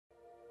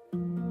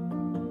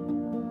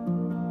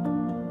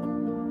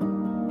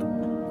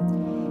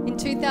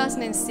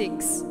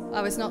2006,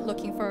 I was not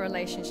looking for a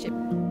relationship,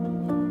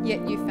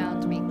 yet you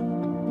found me.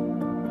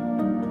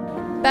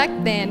 Back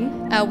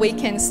then, our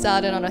weekend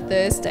started on a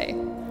Thursday.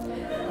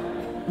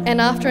 And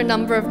after a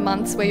number of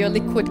months where your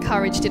liquid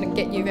courage didn't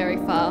get you very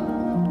far,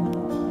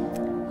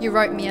 you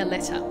wrote me a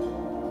letter.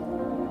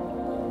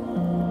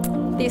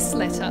 This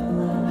letter.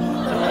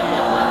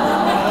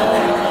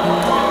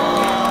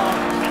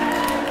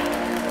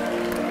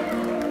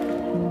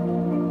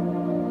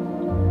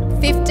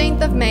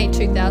 15th of May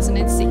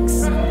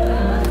 2006.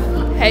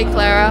 Hey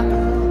Clara,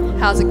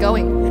 how's it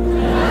going?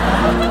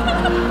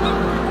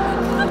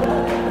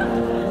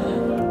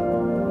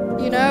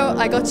 You know,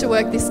 I got to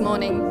work this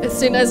morning. As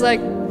soon as I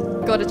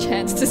got a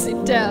chance to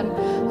sit down,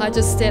 I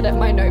just stared at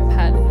my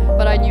notepad,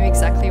 but I knew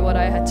exactly what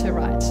I had to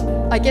write.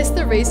 I guess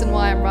the reason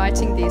why I'm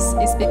writing this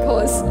is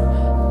because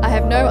I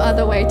have no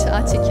other way to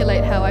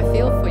articulate how I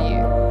feel for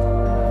you.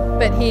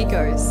 But here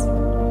goes,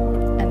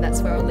 and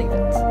that's where I'll leave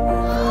it.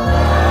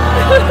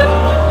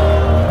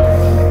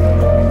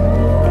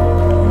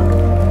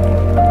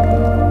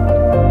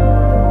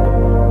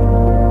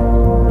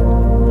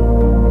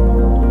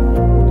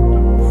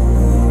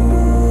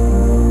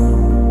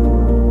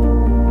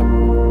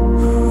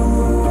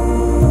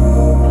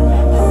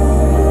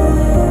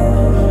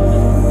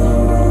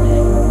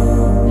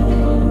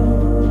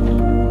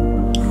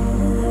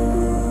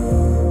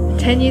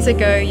 10 years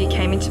ago, you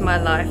came into my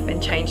life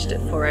and changed it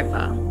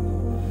forever.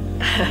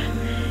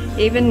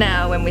 Even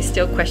now, when we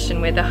still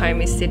question whether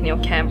home is Sydney or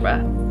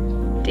Canberra,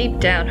 deep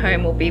down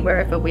home will be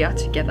wherever we are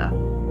together.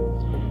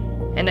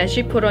 And as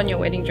you put on your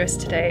wedding dress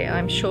today,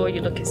 I'm sure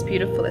you look as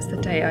beautiful as the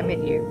day I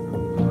met you.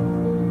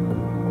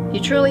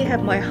 You truly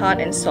have my heart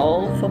and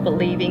soul for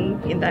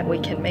believing in that we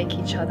can make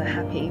each other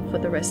happy for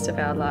the rest of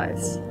our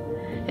lives,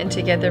 and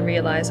together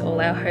realise all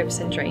our hopes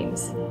and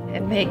dreams,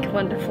 and make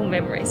wonderful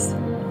memories.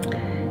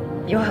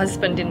 Your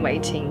husband in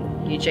waiting,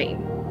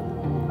 Eugene.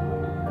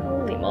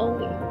 Holy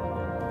moly.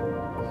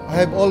 I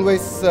have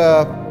always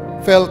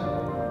felt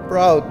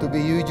proud to be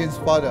Eugene's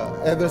father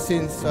ever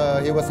since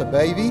he was a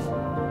baby,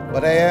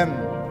 but I am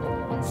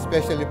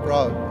especially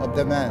proud of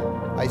the man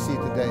I see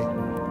today.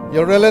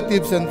 Your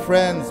relatives and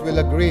friends will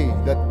agree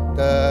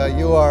that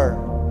you are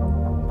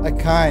a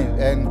kind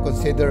and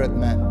considerate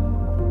man.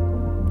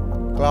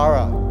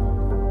 Clara,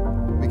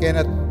 we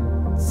cannot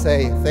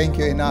say thank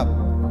you enough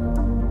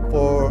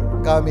for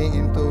coming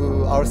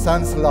into our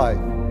son's life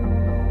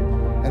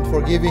and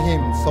for giving him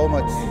so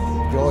much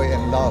joy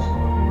and love.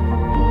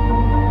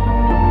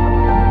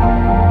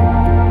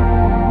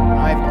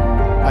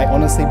 I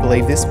honestly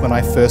believe this. When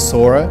I first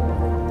saw her,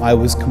 I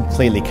was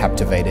completely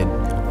captivated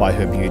by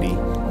her beauty.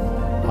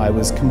 I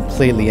was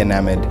completely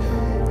enamored,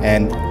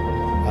 and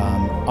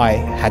I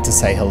had to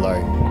say hello,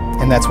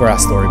 and that's where our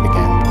story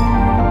began.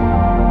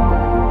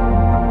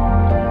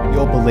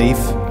 Your belief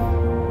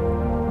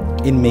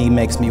in me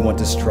makes me want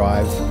to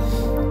strive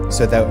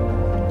so that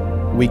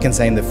we can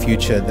say in the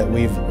future that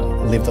we've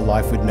lived a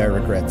life with no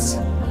regrets,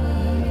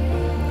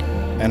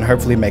 and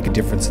hopefully make a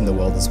difference in the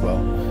world as well,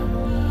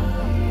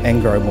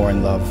 and grow more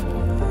in love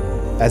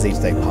as each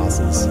day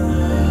passes.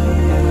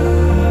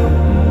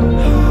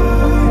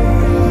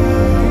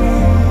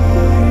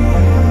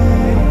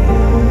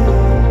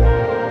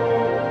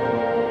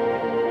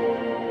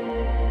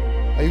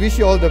 I wish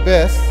you all the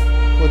best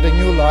for the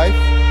new life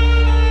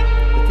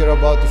that you're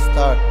about to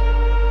start.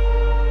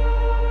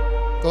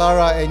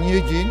 Clara and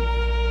Eugene,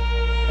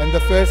 and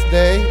the first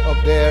day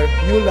of their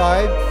new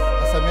lives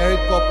as a married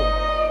couple.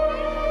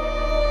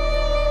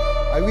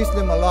 I wish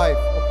them a life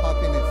of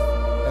happiness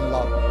and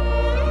love.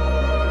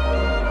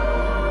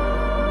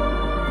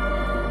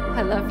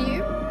 I love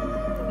you,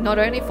 not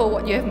only for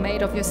what you have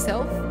made of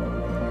yourself,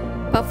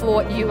 but for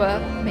what you are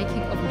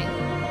making of me.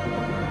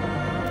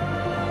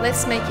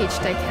 Let's make each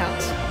day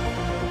count.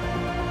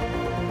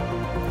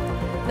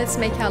 Let's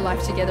make our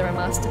life together a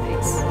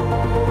masterpiece.